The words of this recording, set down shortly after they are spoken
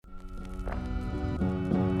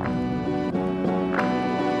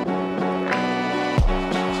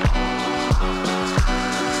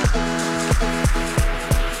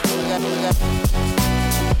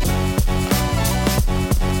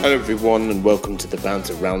Hello everyone and welcome to the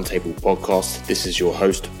Banter Roundtable podcast. This is your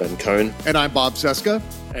host, Ben Cohen. And I'm Bob Seska.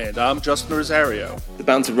 And I'm Justin Rosario. The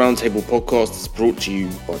Banter Roundtable podcast is brought to you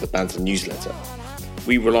by the Banter newsletter.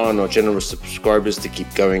 We rely on our generous subscribers to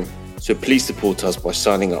keep going, so please support us by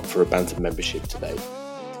signing up for a Banter membership today.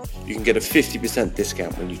 You can get a 50%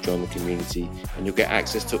 discount when you join the community, and you'll get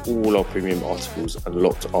access to all our premium articles and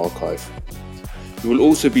locked archive. We will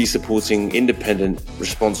also be supporting independent,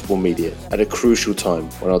 responsible media at a crucial time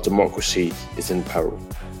when our democracy is in peril.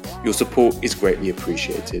 Your support is greatly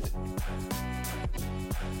appreciated.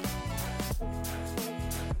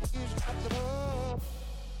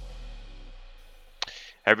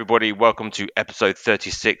 Everybody, welcome to episode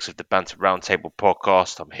 36 of the Banter Roundtable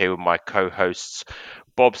podcast. I'm here with my co-hosts,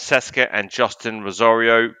 Bob Seska and Justin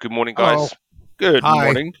Rosario. Good morning, guys. Hello. Good Hi.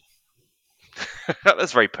 morning.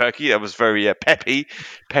 That's very perky. That was very peppy.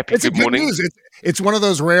 It's good morning. News. It's one of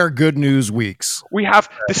those rare good news weeks. We have,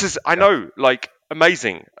 this is, I know, like,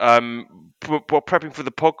 amazing. While prepping for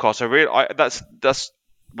the podcast, that's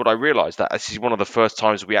what I realized, that this is one of the first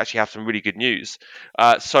times we actually have some really good news.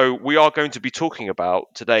 So we are going to be talking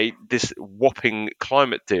about today this whopping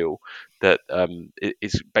climate deal that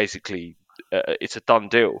is basically, it's a done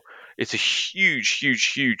deal. It's a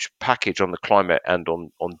huge package on the climate and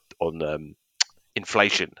on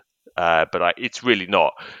inflation. But it's really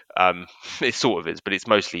not. It sort of is, but it's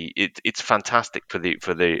mostly it's fantastic for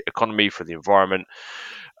the economy, for the environment.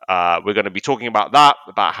 We're going to be talking about that,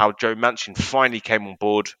 about how Joe Manchin finally came on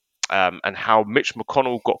board, and how Mitch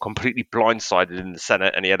McConnell got completely blindsided in the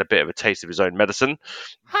Senate, and he had a bit of a taste of his own medicine.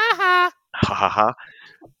 Ha ha.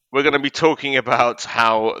 We're going to be talking about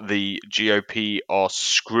how the GOP are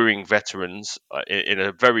screwing veterans in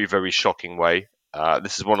a very, very shocking way.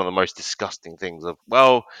 This is one of the most disgusting things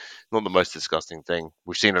not the most disgusting thing.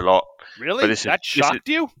 We've seen a lot. Really? That shocked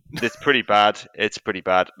you? It's pretty bad. It's pretty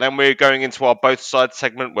bad. Then we're going into our both sides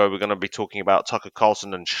segment where we're going to be talking about Tucker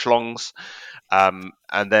Carlson and schlongs. And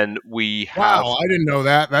then we have... Wow, I didn't know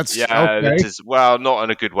that. That's okay. This is, not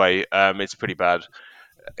in a good way. It's pretty bad.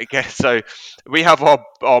 Okay, so we have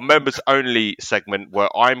our members only segment where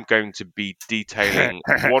I'm going to be detailing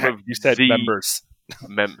one of you said members.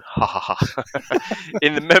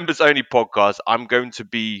 In the members only podcast, I'm going to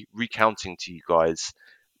be recounting to you guys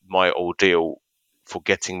my ordeal for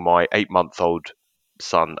getting my 8-month-old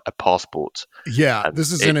son a passport. Yeah, and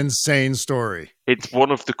this is an insane story. It's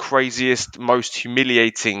one of the craziest, most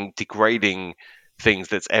humiliating, degrading things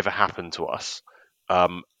that's ever happened to us.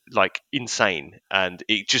 Like insane, and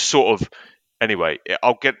it just sort of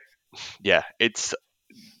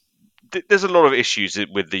there's a lot of issues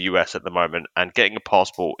with the US at the moment, and getting a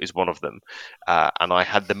passport is one of them. And I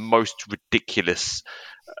had the most ridiculous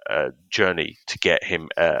journey to get him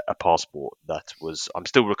a passport that was I'm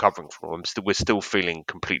still recovering from. We're still feeling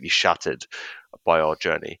completely shattered by our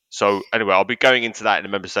journey. So anyway, I'll be going into that in the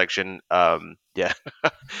member section. Not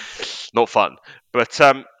fun, but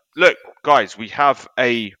look, guys, we have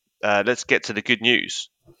let's get to the good news,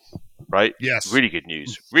 right? Yes. Really good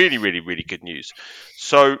news. Really, really, really good news.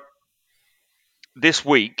 So this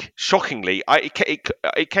week, shockingly,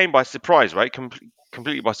 it came by surprise, right?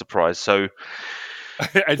 Completely by surprise. So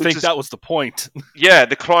I think that was the point. Yeah,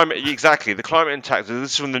 the climate and tax.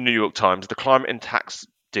 This is from the New York Times. The climate and tax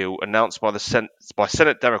deal announced by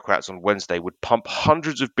Senate Democrats on Wednesday would pump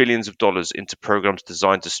hundreds of billions of dollars into programs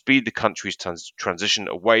designed to speed the country's transition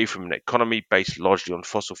away from an economy based largely on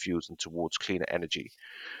fossil fuels and towards cleaner energy.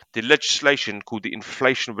 The legislation, called the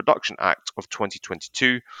Inflation Reduction Act of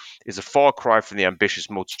 2022, is a far cry from the ambitious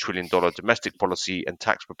multi-trillion-dollar domestic policy and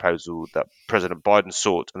tax proposal that President Biden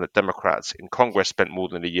sought and the Democrats in Congress spent more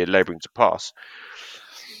than a year laboring to pass.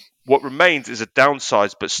 What remains is a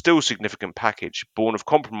downsized but still significant package born of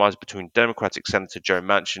compromise between Democratic Senator Joe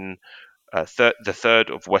Manchin, the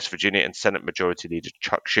third of West Virginia, and Senate Majority Leader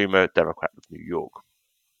Chuck Schumer, Democrat of New York.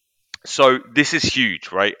 So this is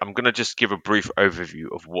huge, right? I'm going to just give a brief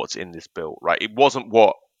overview of what's in this bill, right? It wasn't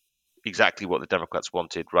exactly what the Democrats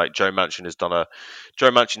wanted, right? Joe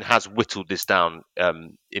Manchin has whittled this down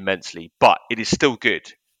immensely, but it is still good,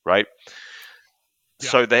 right? Yeah.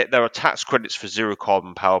 So there are tax credits for zero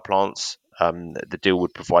carbon power plants. The deal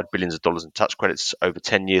would provide billions of dollars in tax credits over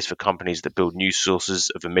 10 years for companies that build new sources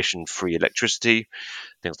of emission-free electricity,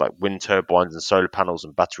 things like wind turbines and solar panels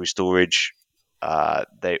and battery storage.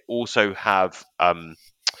 They also have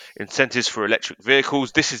incentives for electric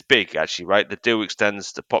vehicles. This is big, actually, right? The deal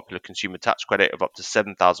extends the popular consumer tax credit of up to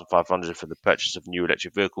 $7,500 for the purchase of new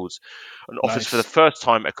electric vehicles and offers for the first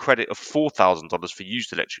time a credit of $4,000 for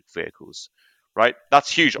used electric vehicles. Right, that's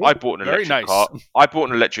huge. I bought an electric car. I bought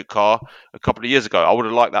an electric car a couple of years ago. I would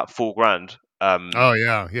have liked that $4,000 Oh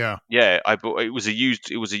yeah. Yeah, I bought. It was a used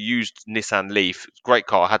Nissan Leaf. Great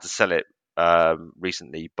car. I had to sell it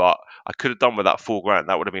recently, but I could have done with that $4,000.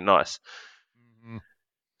 That would have been nice. Mm-hmm.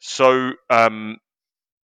 So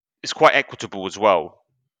it's quite equitable as well.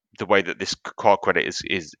 The way that this car credit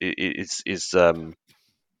is the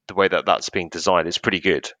way that that's being designed is pretty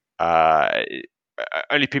good.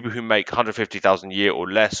 Only people who make 150,000 a year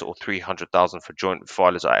or less, or 300,000 for joint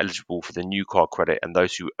filers, are eligible for the new car credit, and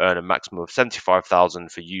those who earn a maximum of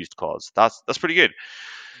 75,000 for used cars. That's pretty good.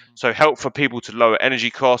 So, help for people to lower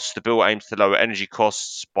energy costs. The bill aims to lower energy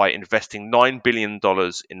costs by investing $9 billion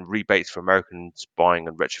in rebates for Americans buying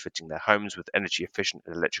and retrofitting their homes with energy efficient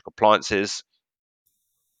electric appliances.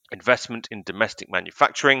 Investment in domestic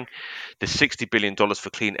manufacturing. There's $60 billion for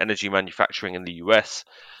clean energy manufacturing in the US,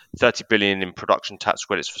 $30 billion in production tax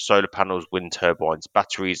credits for solar panels, wind turbines,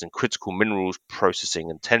 batteries, and critical minerals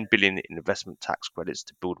processing, and $10 billion in investment tax credits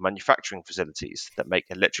to build manufacturing facilities that make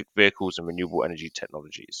electric vehicles and renewable energy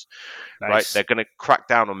technologies. Nice. Right? They're going to crack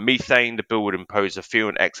down on methane. The bill would impose a fee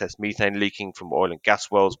on excess methane leaking from oil and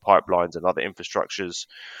gas wells, pipelines, and other infrastructures.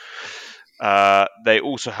 They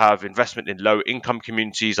also have investment in low-income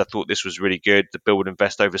communities. I thought this was really good. The bill would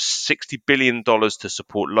invest over $60 billion to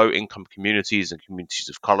support low-income communities and communities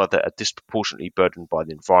of color that are disproportionately burdened by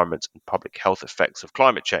the environment and public health effects of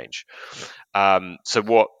climate change. So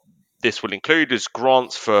what this will include is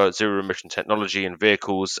grants for zero-emission technology and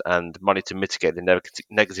vehicles, and money to mitigate the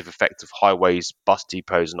negative effects of highways, bus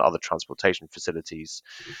depots, and other transportation facilities.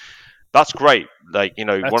 That's great. Like,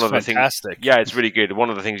 That's one of the fantastic. things, yeah, it's really good. One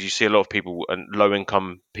of the things you see a lot of people and low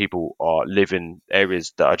income people live in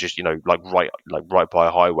areas that are just, right by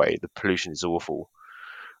a highway. The pollution is awful.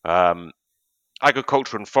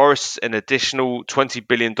 Agriculture and forests, an additional $20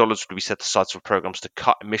 billion would be set aside for programs to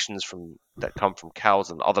cut emissions that come from cows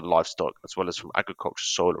and other livestock, as well as from agriculture,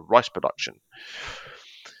 soil, and rice production.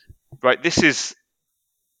 Right. This is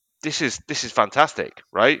fantastic,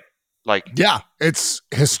 right? Yeah, it's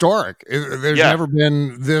historic. There's never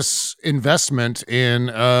been this investment in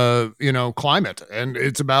climate, and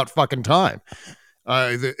it's about fucking time.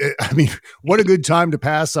 I mean, what a good time to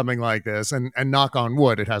pass something like this, and knock on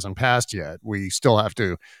wood, it hasn't passed yet. We still have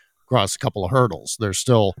to cross a couple of hurdles. There's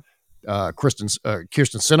still Kyrsten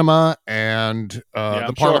Sinema and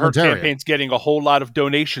the parliamentarian. Sure her campaign's getting a whole lot of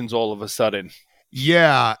donations all of a sudden.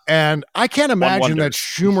 Yeah, and I can't imagine that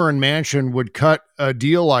Schumer and Manchin would cut a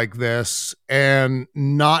deal like this and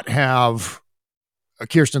not have a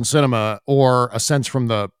Kyrsten Sinema or a sense from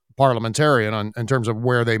the parliamentarian in terms of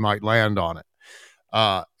where they might land on it.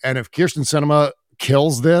 And if Kyrsten Sinema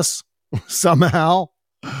kills this somehow,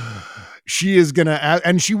 she is going to,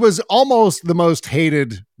 and she was almost the most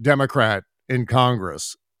hated Democrat in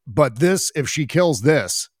Congress. But if she kills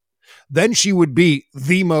this, then she would be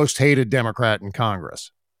the most hated Democrat in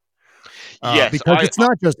Congress. Yes, because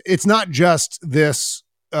it's not just this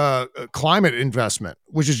climate investment,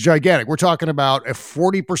 which is gigantic. We're talking about a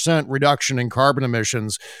 40% reduction in carbon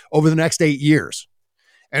emissions over the next 8 years.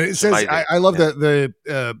 And it says, I love the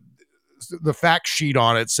fact sheet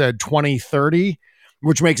on it said 2030,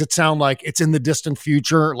 which makes it sound like it's in the distant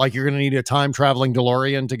future, like you're going to need a time traveling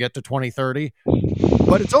DeLorean to get to 2030.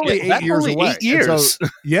 But it's only 8 years away. 8 years. So,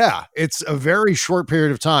 yeah, it's a very short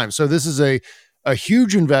period of time. So this is a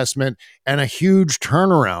huge investment and a huge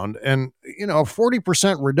turnaround. And, a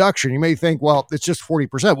 40% reduction, you may think, well, it's just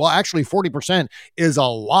 40%. Well, actually, 40% is a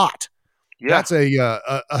lot. Yeah. That's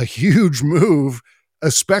a huge move,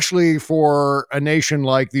 especially for a nation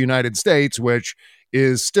like the United States, which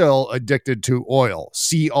is still addicted to oil.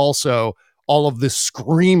 See also all of this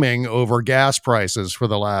screaming over gas prices for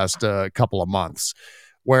the last couple of months,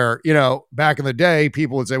 where, back in the day,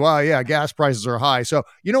 people would say, well, yeah, gas prices are high. So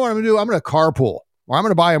you know what I'm going to do? I'm going to carpool, or I'm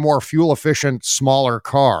going to buy a more fuel efficient, smaller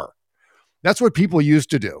car. That's what people used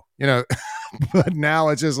to do, but now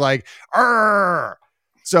it's just like, argh.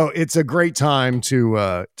 So it's a great time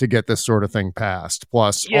to get this sort of thing passed.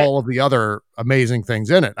 Plus all of the other amazing things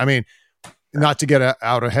in it. I mean, not to get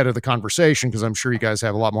out ahead of the conversation, because I'm sure you guys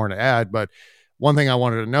have a lot more to add, but one thing I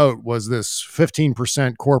wanted to note was this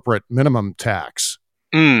 15% corporate minimum tax,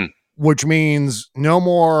 which means no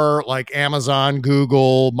more like Amazon,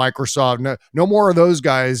 Google, Microsoft, no more of those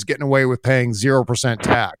guys getting away with paying 0%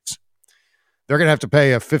 tax. They're going to have to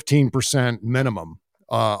pay a 15% minimum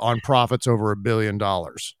on profits over $1 billion.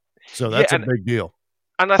 So that's a big deal.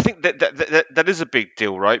 And I think that is a big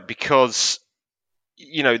deal, right? Because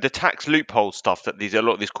the tax loophole stuff that a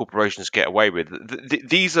lot of these corporations get away with.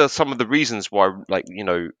 These are some of the reasons why,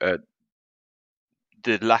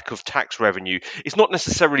 the lack of tax revenue. It's not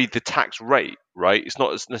necessarily the tax rate, right? It's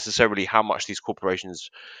not necessarily how much these corporations,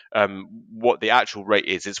 what the actual rate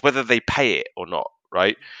is. It's whether they pay it or not,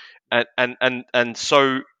 right? And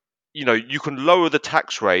so, you can lower the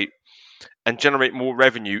tax rate and generate more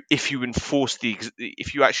revenue if you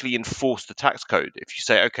actually enforce the tax code. If you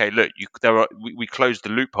say, okay, look, we closed the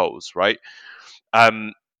loopholes, right?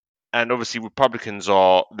 And obviously Republicans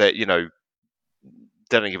are that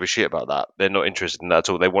they don't give a shit about that. They're not interested in that at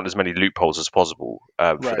all. They want as many loopholes as possible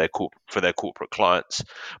for their corporate clients.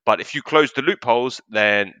 But if you close the loopholes,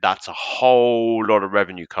 then that's a whole lot of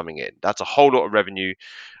revenue coming in. That's a whole lot of revenue,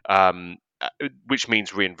 which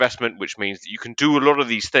means reinvestment, which means that you can do a lot of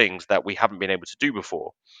these things that we haven't been able to do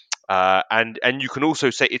before. And you can also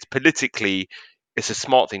say it's a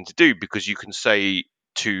smart thing to do, because you can say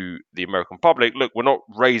to the American public, look, we're not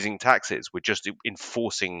raising taxes. We're just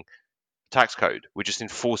enforcing tax code. We're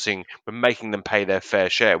making them pay their fair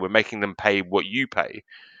share. We're making them pay what you pay,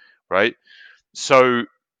 right? So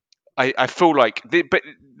I feel like but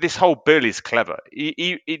this whole bill is clever,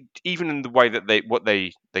 even in the way that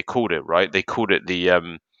they called it, right? They called it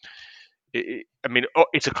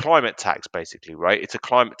it's a climate tax, basically, right? It's a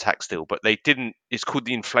climate tax deal, but it's called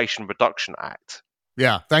the Inflation Reduction Act.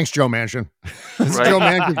 Yeah, thanks, Joe Manchin. It's right? Joe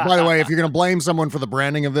Manchin. By the way, if you're going to blame someone for the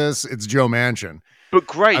branding of this, it's Joe Manchin. But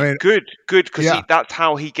great, good, because that's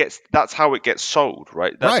how it gets sold,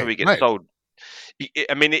 right? That's how it gets sold.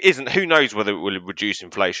 I mean, it isn't. Who knows whether it will reduce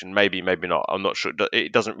inflation? Maybe, maybe not. I'm not sure.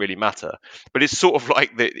 It doesn't really matter. But it's sort of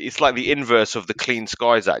like the inverse of the Clean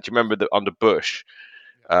Skies Act. Do you remember that under Bush,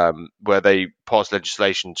 where they passed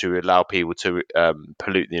legislation to allow people to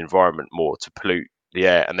pollute the environment more, to pollute the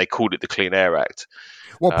air, and they called it the Clean Air Act.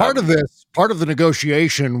 Well, part of the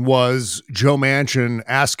negotiation was Joe Manchin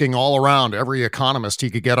asking all around every economist he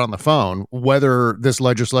could get on the phone whether this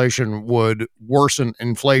legislation would worsen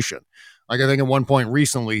inflation. Like, I think at one point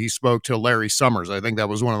recently he spoke to Larry Summers. I think that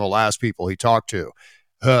was one of the last people he talked to.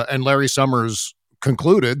 And Larry Summers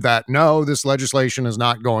concluded that, no, this legislation is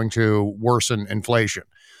not going to worsen inflation.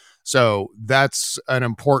 So that's an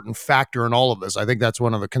important factor in all of this. I think that's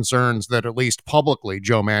one of the concerns that at least publicly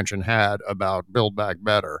Joe Manchin had about Build Back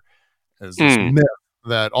Better, is this myth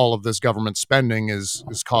that all of this government spending is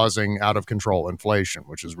causing out of control inflation,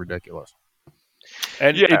 which is ridiculous.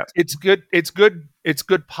 And it's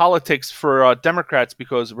good politics for Democrats,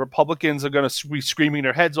 because Republicans are going to be screaming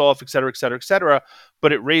their heads off, et cetera, et cetera, et cetera.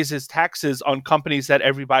 But it raises taxes on companies that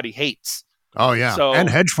everybody hates. Oh, yeah. So and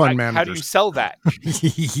hedge fund managers. How do you sell that?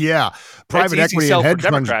 Yeah. Private equity and hedge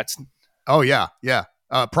Democrats. Funds. Oh, yeah. Yeah.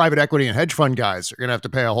 Private equity and hedge fund guys are going to have to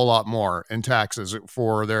pay a whole lot more in taxes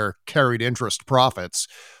for their carried interest profits.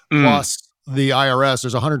 Plus, the IRS,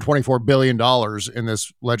 there's $124 billion in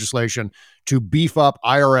this legislation to beef up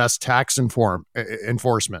IRS tax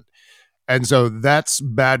enforcement. And so that's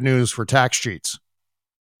bad news for tax cheats.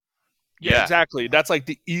 Yeah, exactly. That's like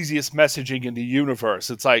the easiest messaging in the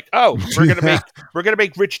universe. It's like, oh, we're gonna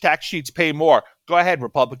make rich tax cheats pay more. Go ahead,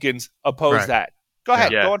 Republicans, oppose that. Go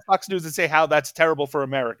ahead, go on Fox News and say how that's terrible for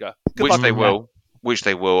America. Which they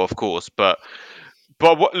will, of course. But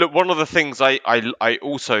look, one of the things I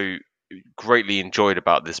also greatly enjoyed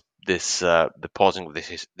about the passing of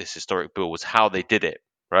this historic bill was how they did it.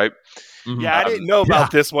 Right? Yeah, I didn't know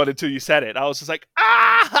about this one until you said it. I was just like,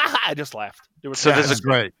 I just laughed. This is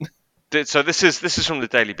great. So this is from the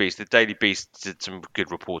Daily Beast. The Daily Beast did some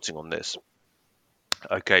good reporting on this.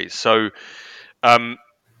 Okay, so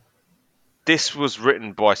this was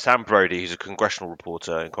written by Sam Brody, who's a congressional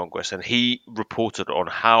reporter in Congress, and he reported on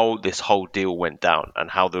how this whole deal went down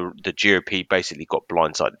and how the GOP basically got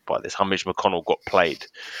blindsided by this, how Mitch McConnell got played.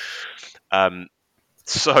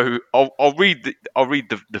 So I'll read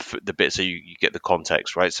the bit so you get the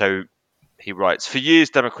context, right? So he writes, for years,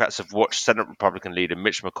 Democrats have watched Senate Republican leader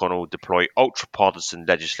Mitch McConnell deploy ultra-partisan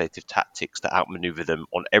legislative tactics to outmaneuver them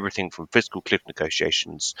on everything from fiscal cliff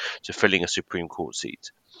negotiations to filling a Supreme Court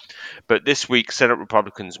seat. But this week, Senate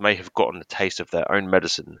Republicans may have gotten a taste of their own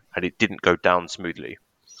medicine, and it didn't go down smoothly.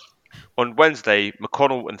 On Wednesday,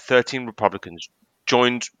 McConnell and 13 Republicans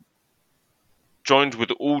joined with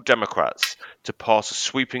all Democrats to pass a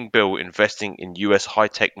sweeping bill investing in U.S.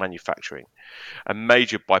 high-tech manufacturing, a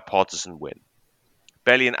major bipartisan win.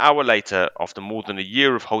 Barely an hour later, after more than a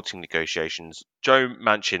year of halting negotiations, Joe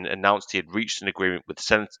Manchin announced he had reached an agreement with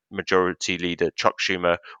Senate Majority Leader Chuck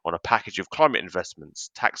Schumer on a package of climate investments,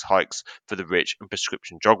 tax hikes for the rich, and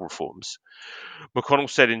prescription drug reforms. McConnell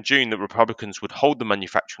said in June that Republicans would hold the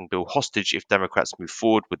manufacturing bill hostage if Democrats moved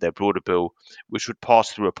forward with their broader bill, which would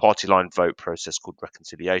pass through a party-line vote process called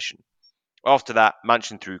reconciliation. After that,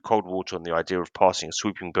 Manchin threw cold water on the idea of passing a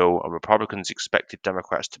sweeping bill, and Republicans expected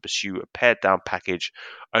Democrats to pursue a pared-down package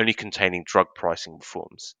only containing drug pricing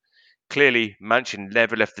reforms. Clearly, Manchin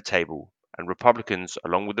never left the table, and Republicans,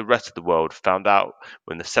 along with the rest of the world, found out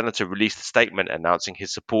when the senator released a statement announcing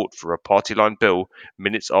his support for a party-line bill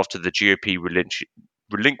minutes after the GOP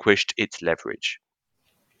relinquished its leverage.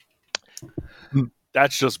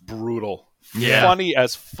 That's just brutal. Yeah. Funny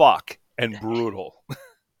as fuck and brutal.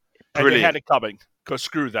 And they had it coming, because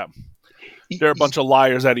screw them. They're a bunch of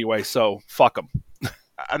liars anyway, so fuck them.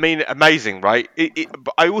 I mean, amazing, right?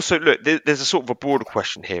 But I also, look, there's a sort of a broader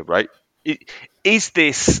question here, right? Is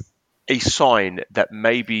this a sign that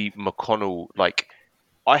maybe McConnell, like,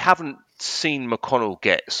 I haven't seen McConnell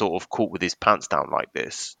get sort of caught with his pants down like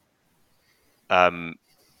this. I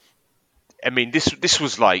mean, this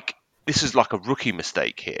is like a rookie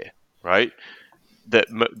mistake here, right? That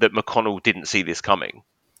McConnell didn't see this coming.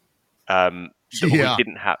 He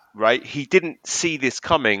didn't have, right? He didn't see this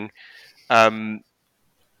coming,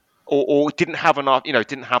 or didn't have enough,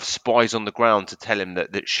 didn't have spies on the ground to tell him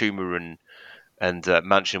that Schumer and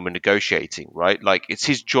Manchin were negotiating, right? Like, it's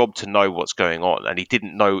his job to know what's going on, and he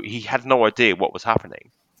didn't know. He had no idea what was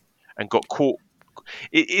happening, and got caught.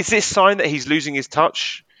 Is this a sign that he's losing his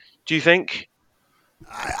touch? Do you think?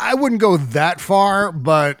 I wouldn't go that far,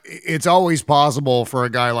 but it's always possible for a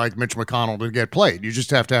guy like Mitch McConnell to get played. You just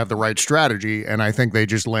have to have the right strategy, and I think they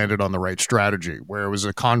just landed on the right strategy, where it was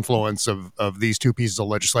a confluence of these two pieces of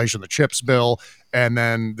legislation, the CHIPS bill and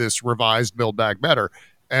then this revised Build Back Better.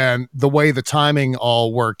 And the way the timing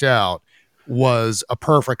all worked out was a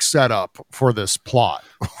perfect setup for this plot,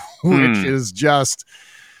 which is just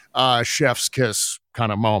a chef's kiss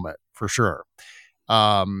kind of moment for sure.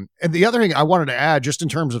 And the other thing I wanted to add, just in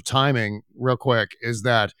terms of timing, real quick, is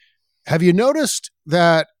that have you noticed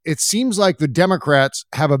that it seems like the Democrats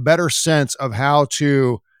have a better sense of how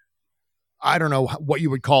to, I don't know what you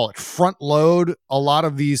would call it, front load a lot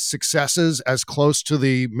of these successes as close to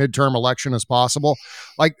the midterm election as possible?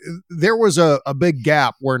 Like, there was a big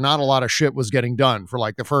gap where not a lot of shit was getting done for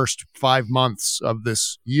like the first 5 months of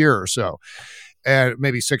this year or so, and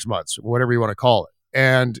maybe 6 months, whatever you want to call it.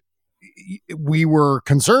 And we were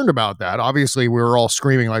concerned about that. Obviously, we were all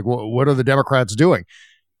screaming, like, what are the Democrats doing?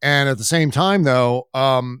 And at the same time, though,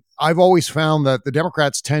 I've always found that the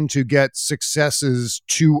Democrats tend to get successes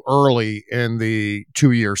too early in the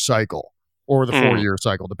 2-year cycle or the 4-year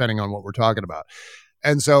cycle, depending on what we're talking about.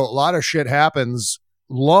 And so a lot of shit happens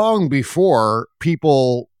long before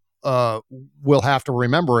people will have to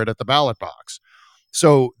remember it at the ballot box.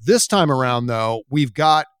 So this time around, though, we've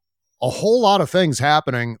got a whole lot of things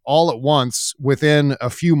happening all at once within a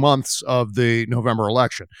few months of the November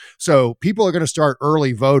election. So people are going to start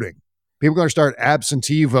early voting. People are going to start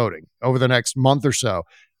absentee voting over the next month or so.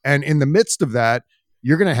 And in the midst of that,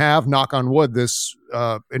 you're going to have, knock on wood, this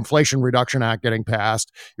Inflation Reduction Act getting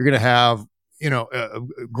passed. You're going to have,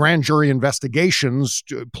 grand jury investigations,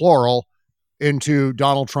 plural, into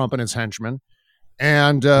Donald Trump and his henchmen.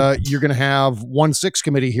 And you're going to have 1-6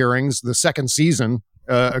 committee hearings, the second season,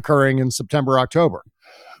 occurring in September, October.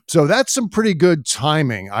 So that's some pretty good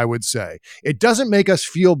timing, I would say. It doesn't make us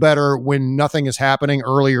feel better when nothing is happening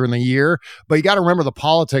earlier in the year, but you got to remember the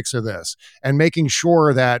politics of this and making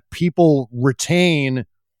sure that people retain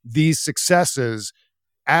these successes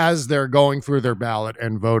as they're going through their ballot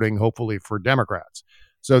and voting, hopefully, for Democrats.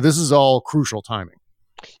 So this is all crucial timing.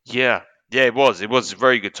 Yeah. Yeah, it was. It was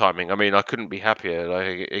very good timing. I mean, I couldn't be happier.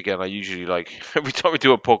 Like, again, I usually, like, every time we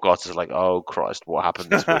do a podcast, it's like, oh Christ, what happened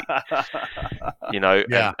this week?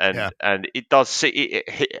 And it does.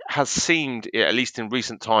 It has seemed, at least in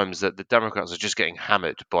recent times, that the Democrats are just getting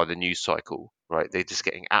hammered by the news cycle. Right? They're just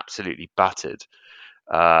getting absolutely battered.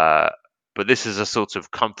 But this is a sort of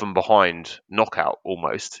come from behind knockout,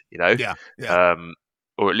 almost. Yeah.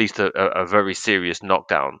 Or at least a very serious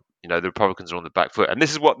knockdown. The Republicans are on the back foot. And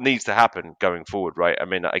this is what needs to happen going forward, right? I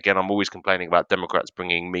mean, again, I'm always complaining about Democrats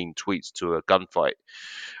bringing mean tweets to a gunfight.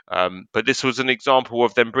 But this was an example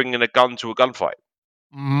of them bringing a gun to a gunfight.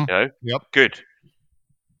 Yep. Good.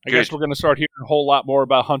 I guess we're going to start hearing a whole lot more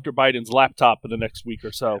about Hunter Biden's laptop in the next week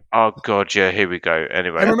or so. Oh, God, yeah, here we go.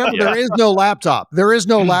 Anyway. And remember, there is no laptop. There is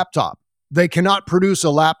no laptop. They cannot produce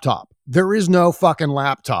a laptop. There is no fucking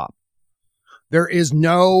laptop. There is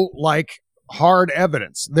no, hard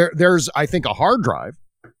evidence. There's, I think, a hard drive,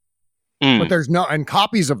 but there's no, and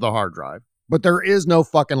copies of the hard drive, but there is no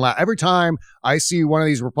fucking Every time I see one of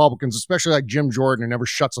these Republicans, especially like Jim Jordan, who never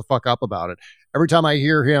shuts the fuck up about it, every time I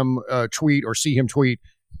hear him tweet or see him tweet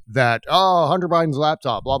that, Hunter Biden's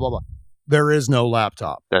laptop, blah, blah, blah, there is no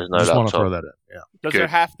laptop. There's no laptop. I just want to laptop. throw that in. Yeah. Does there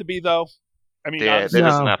have to be, though? I mean, there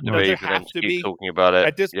doesn't have to be for them to keep talking about it.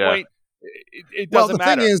 At this point, it doesn't matter.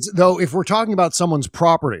 Well, the thing is, though, if we're talking about someone's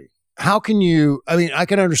property, how can you, I mean, I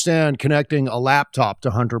can understand connecting a laptop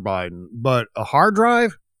to Hunter Biden, but a hard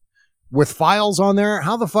drive with files on there,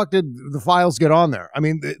 how the fuck did the files get on there? I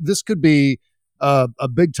mean, this could be a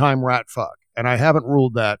big time rat fuck, and I haven't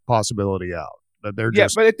ruled that possibility out. But they're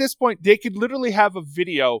just... but at this point, they could literally have a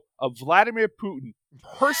video of Vladimir Putin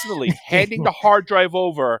personally handing the hard drive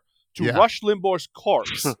over to Rush Limbaugh's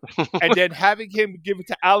corpse, and then having him give it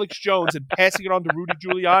to Alex Jones and passing it on to Rudy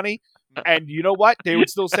Giuliani. And you know what? They would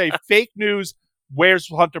still say, fake news, where's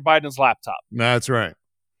Hunter Biden's laptop? That's right.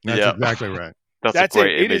 That's exactly right. That's it.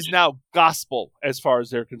 It is now gospel as far as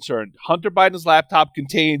they're concerned. Hunter Biden's laptop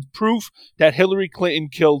contains proof that Hillary Clinton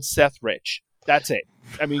killed Seth Rich. That's it.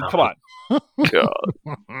 I mean, come on. God,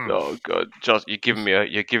 oh God, Just you're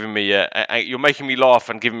making me laugh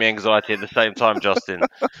and giving me anxiety at the same time, Justin.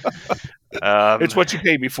 It's what you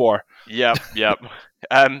pay me for. Yep.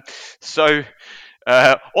 So,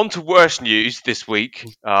 on to worse news this week.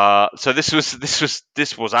 So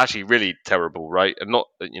this was actually really terrible, right? And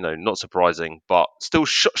not surprising, but still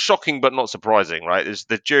shocking, but not surprising, right? There's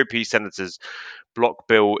the GOP senators block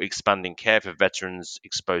bill expanding care for veterans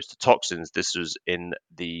exposed to toxins. This was in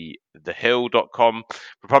thehill.com.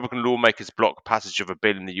 Republican lawmakers block passage of a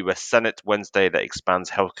bill in the US Senate Wednesday that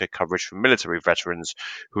expands healthcare coverage for military veterans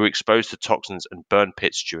who were exposed to toxins and burn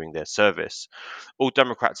pits during their service. All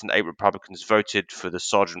Democrats and 8 Republicans voted for the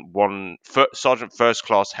Sergeant First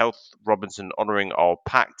Class Health Robinson Honoring Our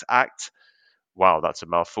Pact Act. Wow, that's a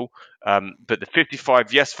mouthful. But the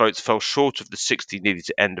 55 yes votes fell short of the 60 needed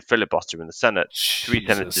to end the filibuster in the Senate. 3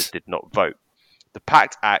 senators did not vote. The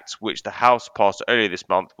PACT Act, which the House passed earlier this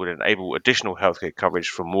month, would enable additional healthcare coverage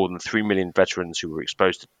for more than 3 million veterans who were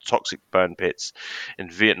exposed to toxic burn pits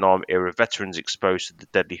and Vietnam-era veterans exposed to the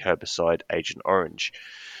deadly herbicide Agent Orange.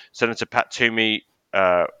 Senator Pat Toomey,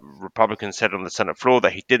 Republican, said on the Senate floor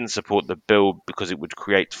that he didn't support the bill because it would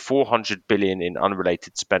create $400 billion in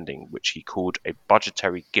unrelated spending, which he called a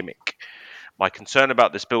budgetary gimmick. My concern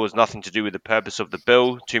about this bill has nothing to do with the purpose of the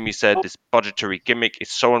bill. Toomey said this budgetary gimmick is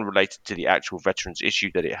so unrelated to the actual veterans issue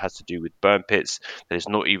that it has to do with burn pits that is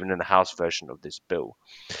not even in the House version of this bill.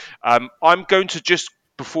 I'm going to just,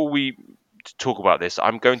 before we talk about this,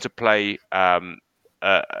 I'm going to play a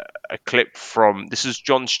clip from, this is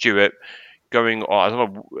Jon Stewart going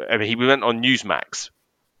on, he went on Newsmax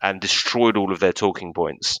and destroyed all of their talking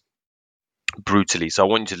points brutally. So I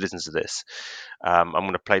want you to listen to this. I'm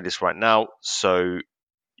going to play this right now so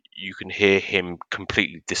you can hear him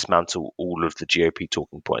completely dismantle all of the GOP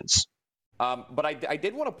talking points. But I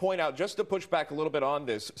did want to point out, just to push back a little bit on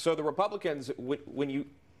this, so the Republicans, when you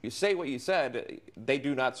say what you said, they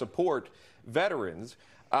do not support veterans.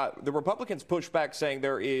 The Republicans push back saying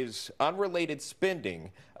there is unrelated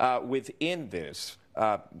spending within this.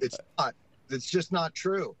 It's not. It's just not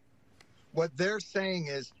true. What they're saying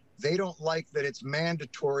is they don't like that it's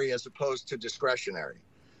mandatory as opposed to discretionary.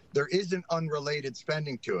 There isn't unrelated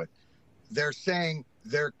spending to it. They're saying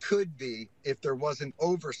there could be if there wasn't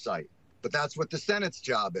oversight, but that's what the Senate's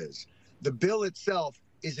job is. The bill itself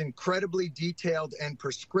is incredibly detailed and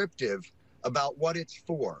prescriptive about what it's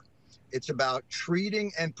for. It's about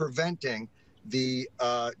treating and preventing the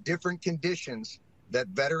different conditions that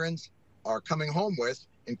veterans are coming home with,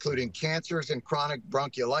 including cancers and chronic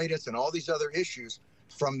bronchiolitis and all these other issues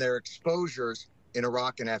from their exposures in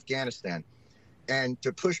Iraq and Afghanistan. And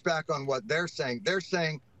to push back on what they're saying,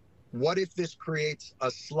 what if this creates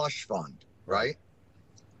a slush fund, right?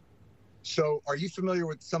 So are you familiar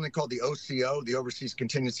with something called the OCO, the Overseas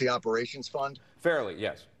Contingency Operations Fund? Fairly,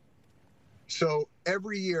 yes. So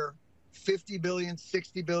every year, $50 billion,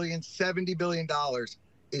 $60 billion, $70 billion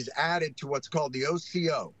is added to what's called the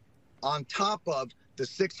OCO on top of the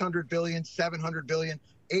 $600 billion, $700 billion,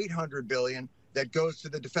 $800 billion that goes to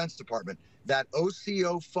the Defense Department. That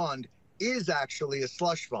OCO fund is actually a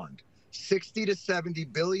slush fund, $60 to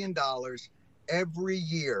 $70 billion every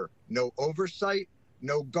year, no oversight,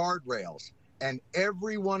 no guardrails. And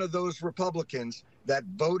every one of those Republicans that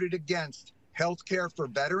voted against health care for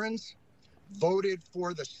veterans voted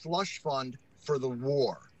for the slush fund for the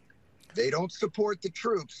war. They don't support the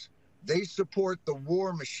troops. They support the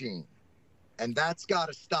war machine. And that's got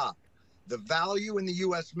to stop. The value in the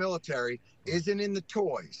U.S. military isn't in the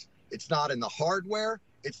toys. It's not in the hardware.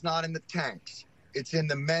 It's not in the tanks. It's in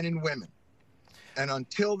the men and women. And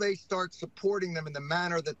until they start supporting them in the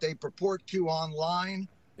manner that they purport to online,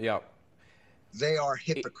 they are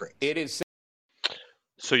hypocrites. It is.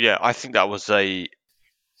 So, yeah, I think that was an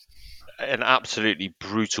absolutely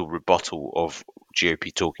brutal rebuttal of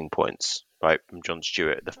GOP talking points. right, from Jon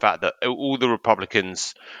Stewart. The fact that all the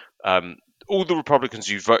Republicans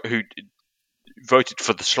who voted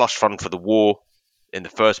for the slush fund for the war in the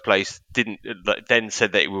first place then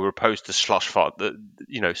said that they were opposed to slush fund,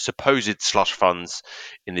 supposed slush funds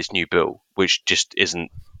in this new bill, which just isn't.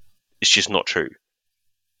 It's just not true.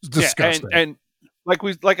 It's disgusting. Yeah, and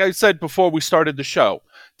like I said before we started the show,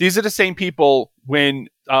 these are the same people when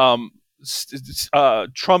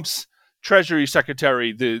Trump's Treasury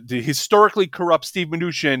Secretary, the historically corrupt Steve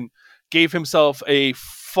Mnuchin, gave himself a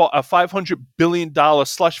 $500 billion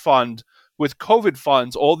slush fund with COVID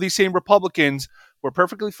funds. All these same Republicans were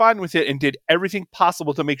perfectly fine with it and did everything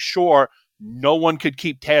possible to make sure no one could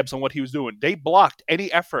keep tabs on what he was doing. They blocked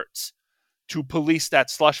any efforts to police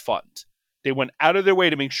that slush fund. They went out of their way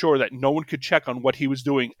to make sure that no one could check on what he was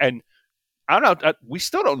doing. And I don't know, we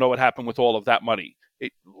still don't know what happened with all of that money. A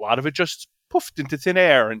lot of it just poofed into thin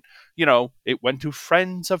air. And, it went to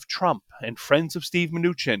friends of Trump and friends of Steve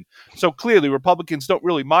Mnuchin. So clearly Republicans don't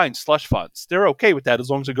really mind slush funds. They're okay with that as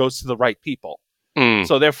long as it goes to the right people.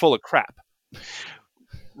 So they're full of crap.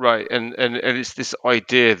 Right, and it's this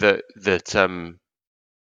idea that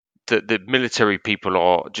the military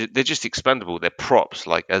people they're just expendable. They're props,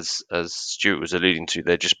 like as Stuart was alluding to.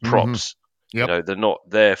 They're just props. Yep. They're not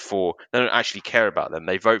there they don't actually care about them.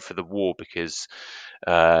 They vote for the war because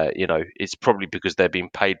it's probably because they're being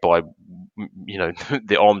paid by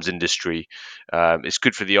the arms industry. It's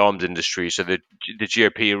good for the arms industry, so the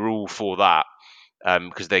GOP are all for that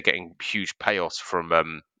because they're getting huge payoffs from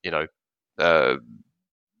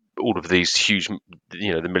all of these huge,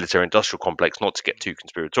 the military industrial complex, not to get too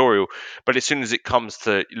conspiratorial, but as soon as it comes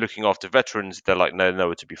to looking after veterans, they're like,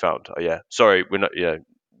 nowhere to be found. Oh yeah, sorry, we're not,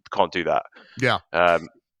 can't do that. Yeah. I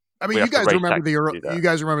mean, you guys remember the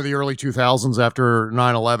early 2000s after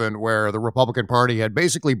 9/11, where the Republican Party had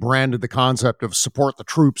basically branded the concept of support the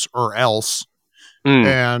troops or else.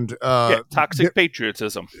 And toxic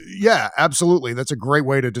patriotism. Yeah, absolutely. That's a great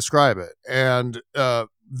way to describe it. And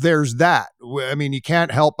there's that. I mean, you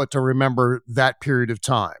can't help but to remember that period of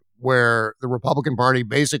time where the Republican Party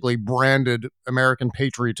basically branded American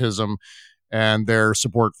patriotism and their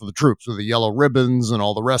support for the troops with the yellow ribbons and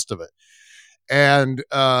all the rest of it. And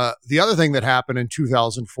the other thing that happened in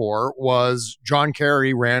 2004 was John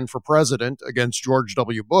Kerry ran for president against George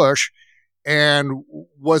W. Bush and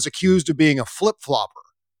was accused of being a flip-flopper.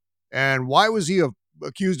 And why was he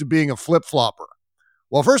accused of being a flip-flopper?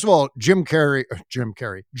 Well, first of all, John Kerry.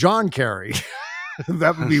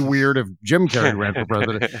 That would be weird if Jim Kerry ran for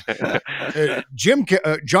president.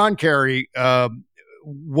 John Kerry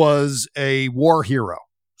was a war hero,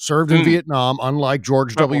 served in Vietnam, unlike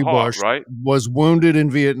George W. Bush, right? Was wounded in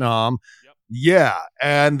Vietnam. Yep. Yeah,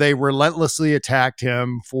 and they relentlessly attacked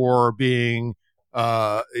him for being,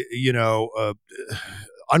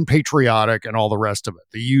 unpatriotic and all the rest of it,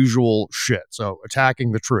 the usual shit. So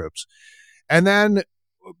attacking the troops. And then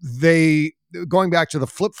going back to the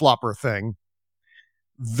flip-flopper thing,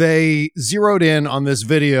 they zeroed in on this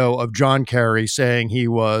video of John Kerry saying he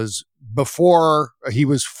was for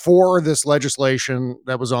this legislation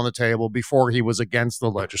that was on the table before he was against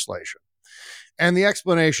the legislation. And the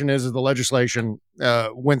explanation is that the legislation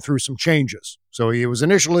went through some changes. So he was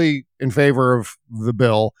initially in favor of the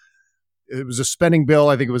bill. It was a spending bill.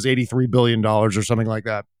 I think it was $83 billion or something like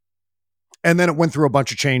that. And then it went through a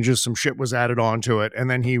bunch of changes. Some shit was added onto it. And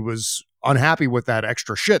then he was unhappy with that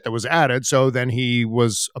extra shit that was added. So then he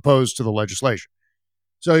was opposed to the legislation.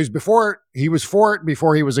 So he was for it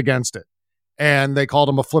before he was against it. And they called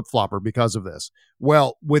him a flip-flopper because of this.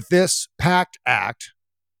 Well, with this PACT Act,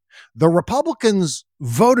 the Republicans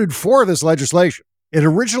voted for this legislation. It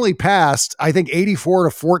originally passed, I think,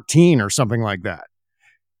 84-14 or something like that.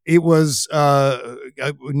 It was a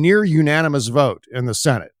near unanimous vote in the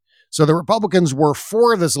Senate. So the Republicans were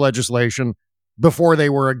for this legislation before they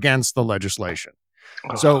were against the legislation.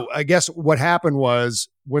 So I guess what happened was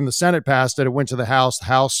when the Senate passed it, it went to the House. The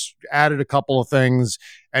House added a couple of things,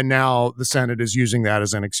 and now the Senate is using that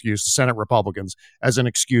as an excuse, the Senate Republicans, as an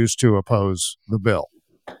excuse to oppose the bill.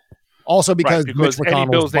 Also because Mitch McConnell's any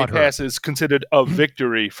bills they pass is considered a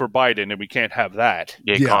victory for Biden, and we can't have that.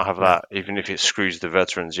 Yeah, you can't have that, even if it screws the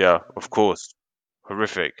veterans. Yeah, of course.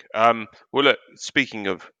 Horrific. Well, look, speaking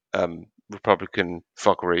of Republican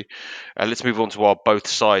fuckery, let's move on to our both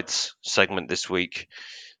sides segment this week.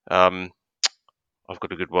 I've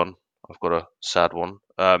got a good one. I've got a sad one.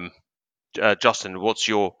 Justin, who's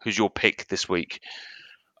your pick this week?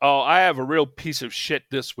 Oh, I have a real piece of shit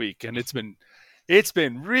this week, and it's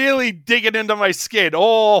been really digging into my skin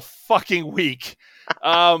all fucking week.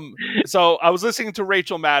 So I was listening to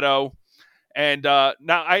Rachel Maddow, and now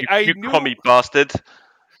I you knew, commie bastard.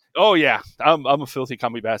 Oh yeah, I'm a filthy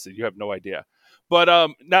commie bastard. You have no idea. But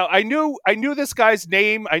now I knew this guy's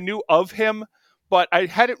name. I knew of him, but I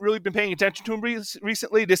hadn't really been paying attention to him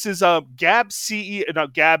recently. This is Gab CEO. Now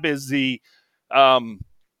Gab is the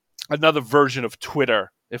another version of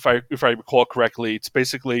Twitter, if I recall correctly. It's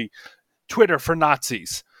basically Twitter for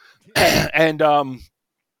Nazis, and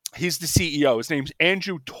he's the CEO. His name's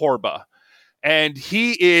Andrew Torba, and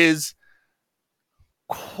he is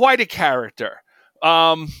quite a character.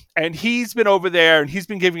 And he's been over there, and he's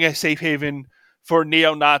been giving a safe haven for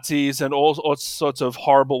neo-Nazis and all sorts of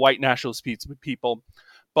horrible white nationalist people.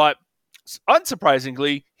 But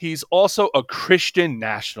unsurprisingly, he's also a Christian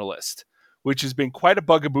nationalist, which has been quite a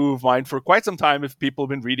bugaboo of mine for quite some time if people have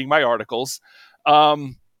been reading my articles.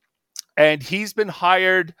 And he's been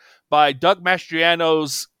hired by Doug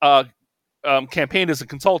Mastriano's campaign as a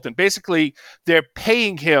consultant. Basically, they're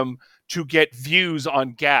paying him to get views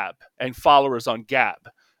on Gab and followers on Gab.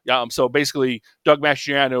 So basically, Doug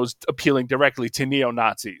Mastriano is appealing directly to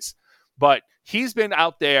neo-Nazis. But he's been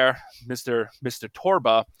out there, Mr.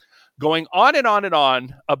 Torba, going on and on and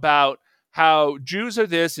on about how Jews are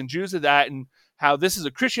this and Jews are that, and how this is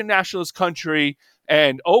a Christian nationalist country,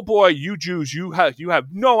 and oh boy, you Jews, you have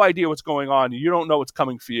no idea what's going on, and you don't know what's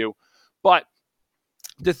coming for you. But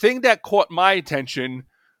the thing that caught my attention,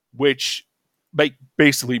 which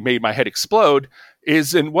basically made my head explode,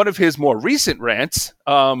 is in one of his more recent rants,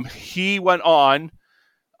 he went on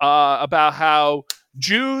about how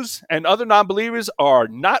Jews and other non-believers are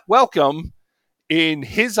not welcome in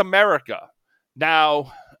his America.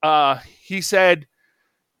 Now, he said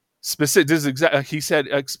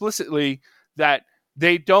explicitly that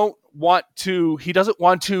they don't want to. He doesn't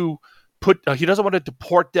want to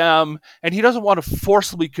deport them, and he doesn't want to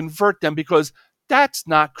forcibly convert them because that's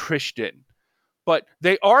not Christian. But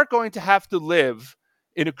they are going to have to live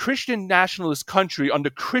in a Christian nationalist country under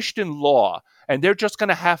Christian law, and they're just going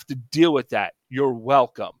to have to deal with that. You're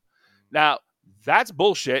welcome. Now, that's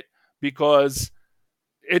bullshit, because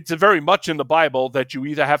it's very much in the Bible that you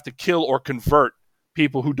either have to kill or convert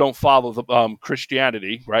people who don't follow the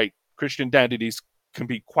Christianity, right? Christian identities can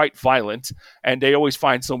be quite violent, and they always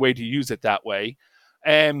find some way to use it that way.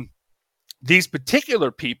 And these particular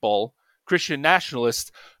people, Christian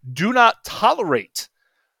nationalists, do not tolerate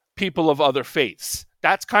people of other faiths.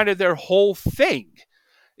 That's kind of their whole thing.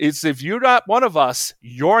 Is if you're not one of us,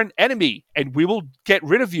 you're an enemy, and we will get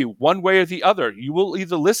rid of you one way or the other. You will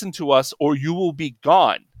either listen to us or you will be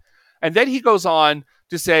gone. And then he goes on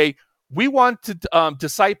to say, we want to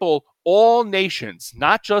disciple all nations,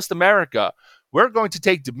 not just America. We're going to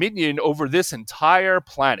take dominion over this entire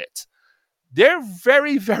planet. They're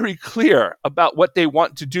very, very clear about what they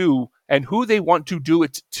want to do and who they want to do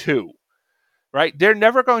it to, right? They're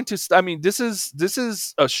never going to. This is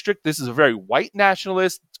a very white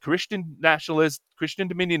nationalist, Christian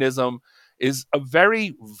dominionism is a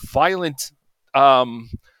very violent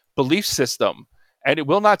belief system, and it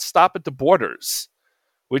will not stop at the borders,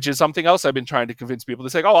 which is something else I've been trying to convince people to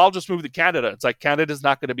say, oh, I'll just move to Canada. It's like, Canada's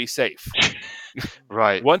not going to be safe.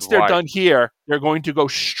 Right. Once they're done here, they're going to go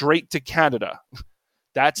straight to Canada.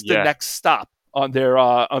 That's the next stop on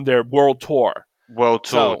their world tour.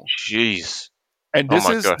 So, jeez. And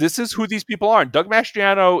this is who these people are. And Doug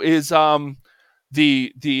Mastriano is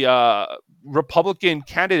the Republican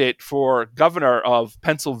candidate for governor of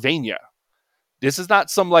Pennsylvania. This is not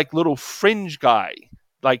some like little fringe guy,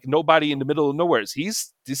 like nobody in the middle of nowhere.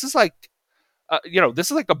 This is like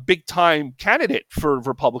a big time candidate for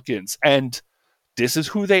Republicans, and this is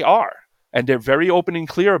who they are, and they're very open and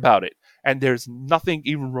clear about it. And there's nothing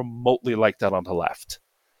even remotely like that on the left.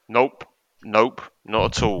 Nope, not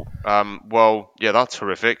at all. Well, yeah, that's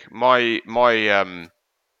horrific. My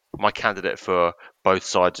candidate for both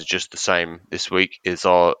sides is just the same this week. Is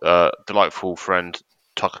our delightful friend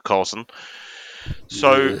Tucker Carlson.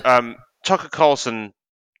 So Tucker Carlson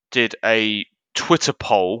did a Twitter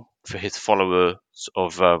poll for his followers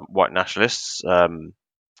of white nationalists, of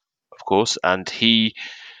course, and he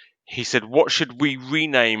said, "What should we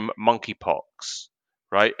rename monkeypox?"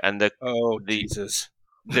 Right, and Jesus.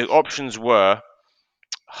 The options were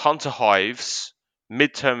Hunter Hives,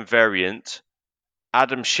 Midterm Variant,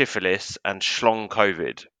 Adam Syphilis, and Schlong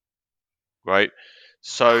COVID. Right,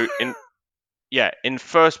 so in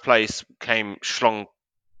first place came Schlong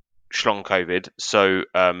COVID. So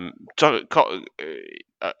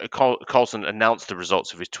Carlson announced the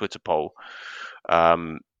results of his Twitter poll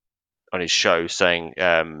on his show, saying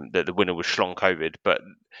that the winner was Schlong COVID. But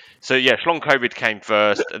so Schlong COVID came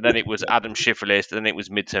first, and then it was Adam Syphilis, and then it was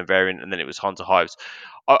Midterm Variant, and then it was Hunter Hives.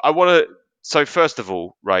 I want to. So first of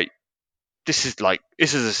all, right, this is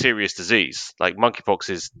a serious disease. Like monkeypox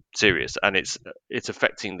is serious, and it's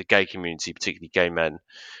affecting the gay community, particularly gay men,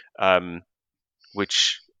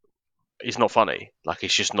 which is not funny. Like,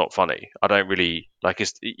 it's just not funny. I don't really like.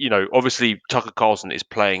 It's, obviously Tucker Carlson is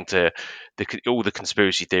playing to all the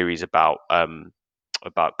conspiracy theories about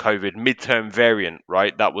COVID midterm variant,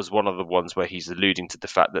 right? That was one of the ones where he's alluding to the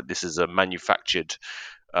fact that this is a manufactured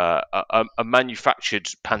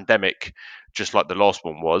pandemic, just like the last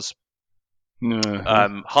one was.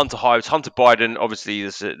 Hunter Biden, obviously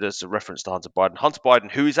there's a reference to Hunter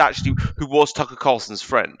Biden, who was Tucker Carlson's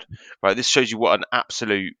friend, right? This shows you what an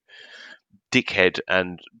absolute dickhead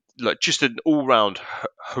and like just an all-round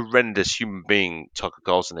horrendous human being Tucker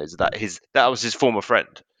Carlson is. That was his former friend.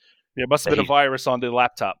 Yeah, it must have been a virus on the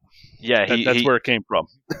laptop. Yeah, that's where it came from.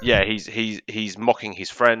 Yeah, he's mocking his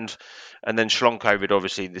friend, and then Shlong COVID.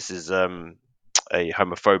 Obviously, this is a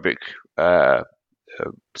homophobic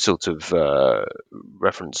sort of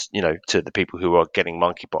reference, to the people who are getting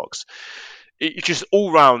monkeypox. It's just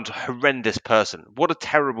all-round horrendous person. What a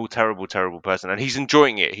terrible, terrible, terrible person, and he's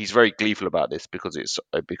enjoying it. He's very gleeful about this because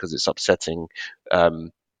it's upsetting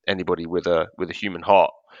anybody with a human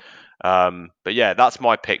heart. But yeah, that's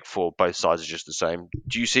my pick for both sides are just the same.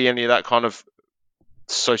 Do you see any of that kind of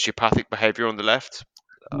sociopathic behavior on the left?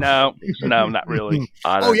 No, not really.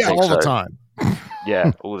 All the time.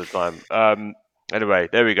 Yeah, all the time. Anyway,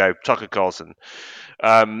 there we go. Tucker Carlson.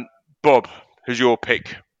 Bob, who's your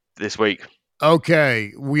pick this week?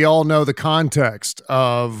 Okay, we all know the context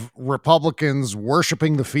of Republicans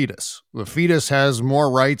worshiping the fetus. The fetus has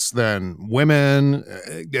more rights than women,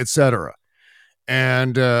 etc.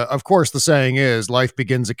 And of course, the saying is life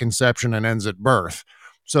begins at conception and ends at birth.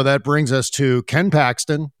 So that brings us to Ken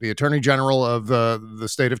Paxton, the Attorney General of the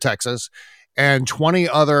state of Texas, and 20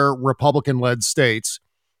 other Republican-led states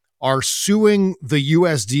are suing the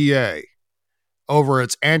USDA over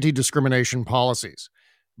its anti-discrimination policies.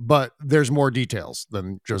 But there's more details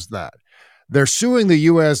than just that. They're suing the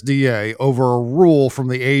USDA over a rule from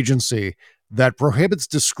the agency that prohibits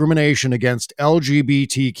discrimination against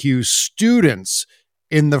LGBTQ students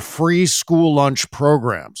in the free school lunch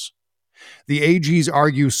programs. The AGs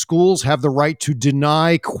argue schools have the right to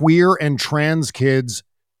deny queer and trans kids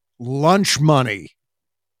lunch money.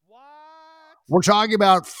 What? We're talking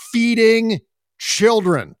about feeding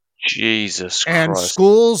children. Jesus Christ. And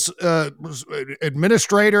schools,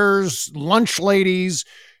 administrators, lunch ladies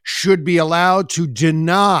should be allowed to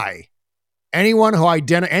deny anyone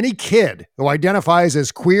any kid who identifies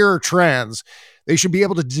as queer or trans, they should be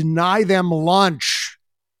able to deny them lunch.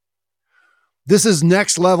 This is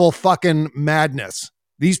next level fucking madness.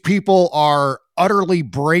 These people are utterly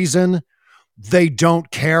brazen. They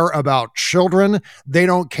don't care about children. They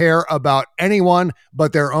don't care about anyone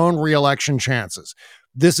but their own reelection chances.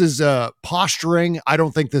 This is posturing. I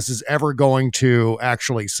don't think this is ever going to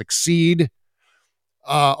actually succeed.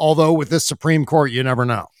 Although with this Supreme Court, you never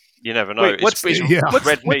know. You never know. Wait, what's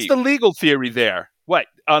the legal theory there? What,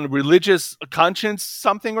 on religious conscience,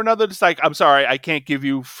 something or another? It's like, I'm sorry, I can't give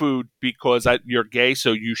you food because you're gay,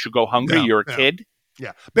 so you should go hungry. You're a kid.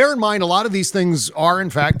 Yeah. Bear in mind, a lot of these things are, in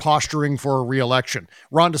fact, posturing for a re-election.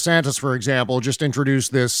 Ron DeSantis, for example, just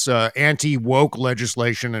introduced this anti-woke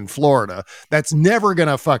legislation in Florida that's never going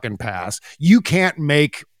to fucking pass. You can't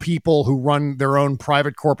make people who run their own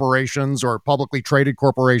private corporations or publicly traded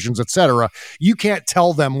corporations, et cetera, you can't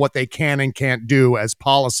tell them what they can and can't do as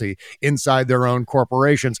policy inside their own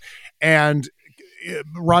corporations. And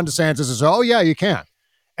Ron DeSantis says, oh, yeah, you can.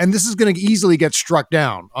 And this is going to easily get struck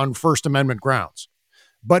down on First Amendment grounds.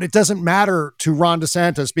 But it doesn't matter to Ron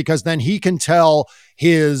DeSantis because then he can tell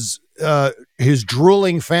his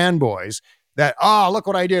drooling fanboys that, look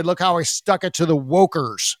what I did. Look how I stuck it to the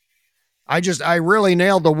wokers. I really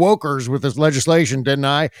nailed the wokers with this legislation, didn't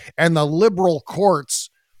I? And the liberal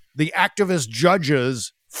courts, the activist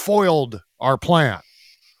judges foiled our plan.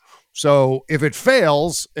 So if it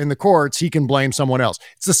fails in the courts, he can blame someone else.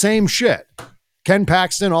 It's the same shit. Ken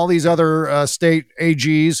Paxton, all these other state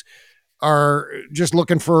AGs are just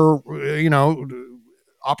looking for,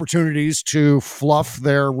 opportunities to fluff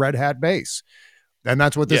their red hat base. And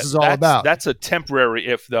that's what this is all about. That's a temporary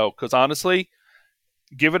if, though, because honestly,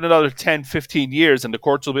 give it another 10, 15 years and the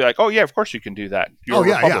courts will be like, oh, yeah, of course you can do that. You're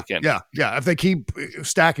a Republican. Yeah. If they keep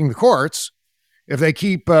stacking the courts, if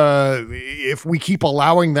we keep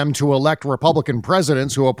allowing them to elect Republican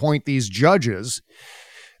presidents who appoint these judges,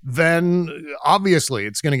 then obviously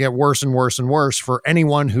it's going to get worse and worse and worse for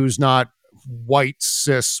anyone who's not white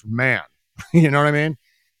cis man. You know what I mean?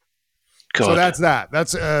 God. So that's that.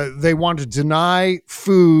 That's they want to deny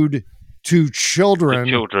food to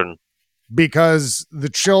children, because the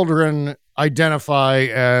children identify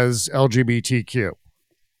as LGBTQ.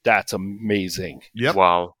 That's amazing. Yep.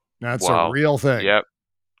 Wow. That's a real thing. Yep.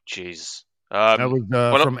 Jeez. That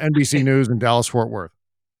was from NBC News in Dallas, Fort Worth.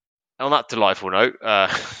 On that delightful note,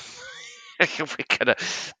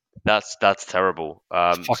 that's terrible.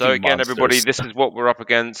 So again, monsters. Everybody, this is what we're up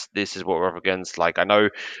against. Like, I know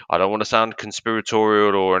I don't want to sound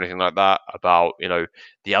conspiratorial or anything like that about,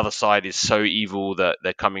 the other side is so evil that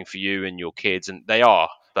they're coming for you and your kids, and they are.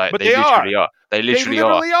 But they literally are. They literally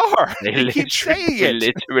are. They keep saying it. They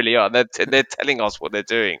literally are. They're telling us what they're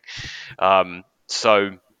doing.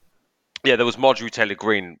 So, yeah, there was Marjorie Taylor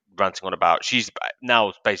Greene ranting on about. She's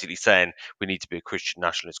now basically saying we need to be a Christian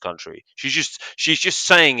nationalist country. She's just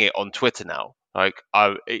saying it on Twitter now. Like,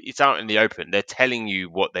 it's out in the open. They're telling you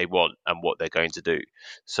what they want and what they're going to do.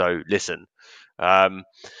 So listen.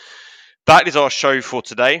 That is our show for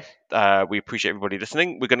today. We appreciate everybody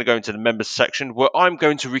listening. We're going to go into the members section where I'm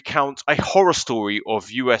going to recount a horror story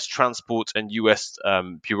of US transport and US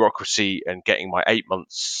bureaucracy and getting my 8-month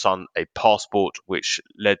son a passport, which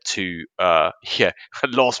led to a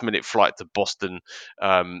last minute flight to Boston.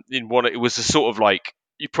 It was a sort of like,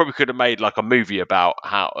 you probably could have made like a movie about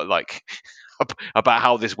how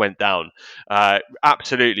this went down.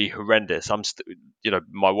 Absolutely horrendous.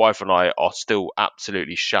 My wife and I are still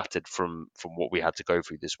absolutely shattered from what we had to go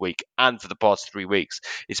through this week and for the past 3 weeks.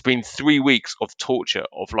 It's been 3 weeks of torture,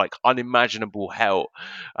 of like unimaginable hell.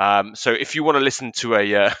 So if you want to listen to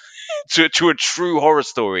a to a true horror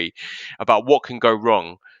story about what can go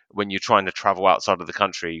wrong when you're trying to travel outside of the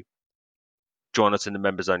country, join us in the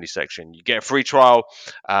members only section. You get a free trial,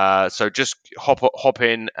 so just hop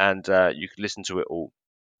in and you can listen to it all.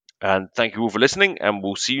 And thank you all for listening, and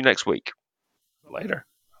we'll see you next week. Later.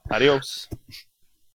 Adios.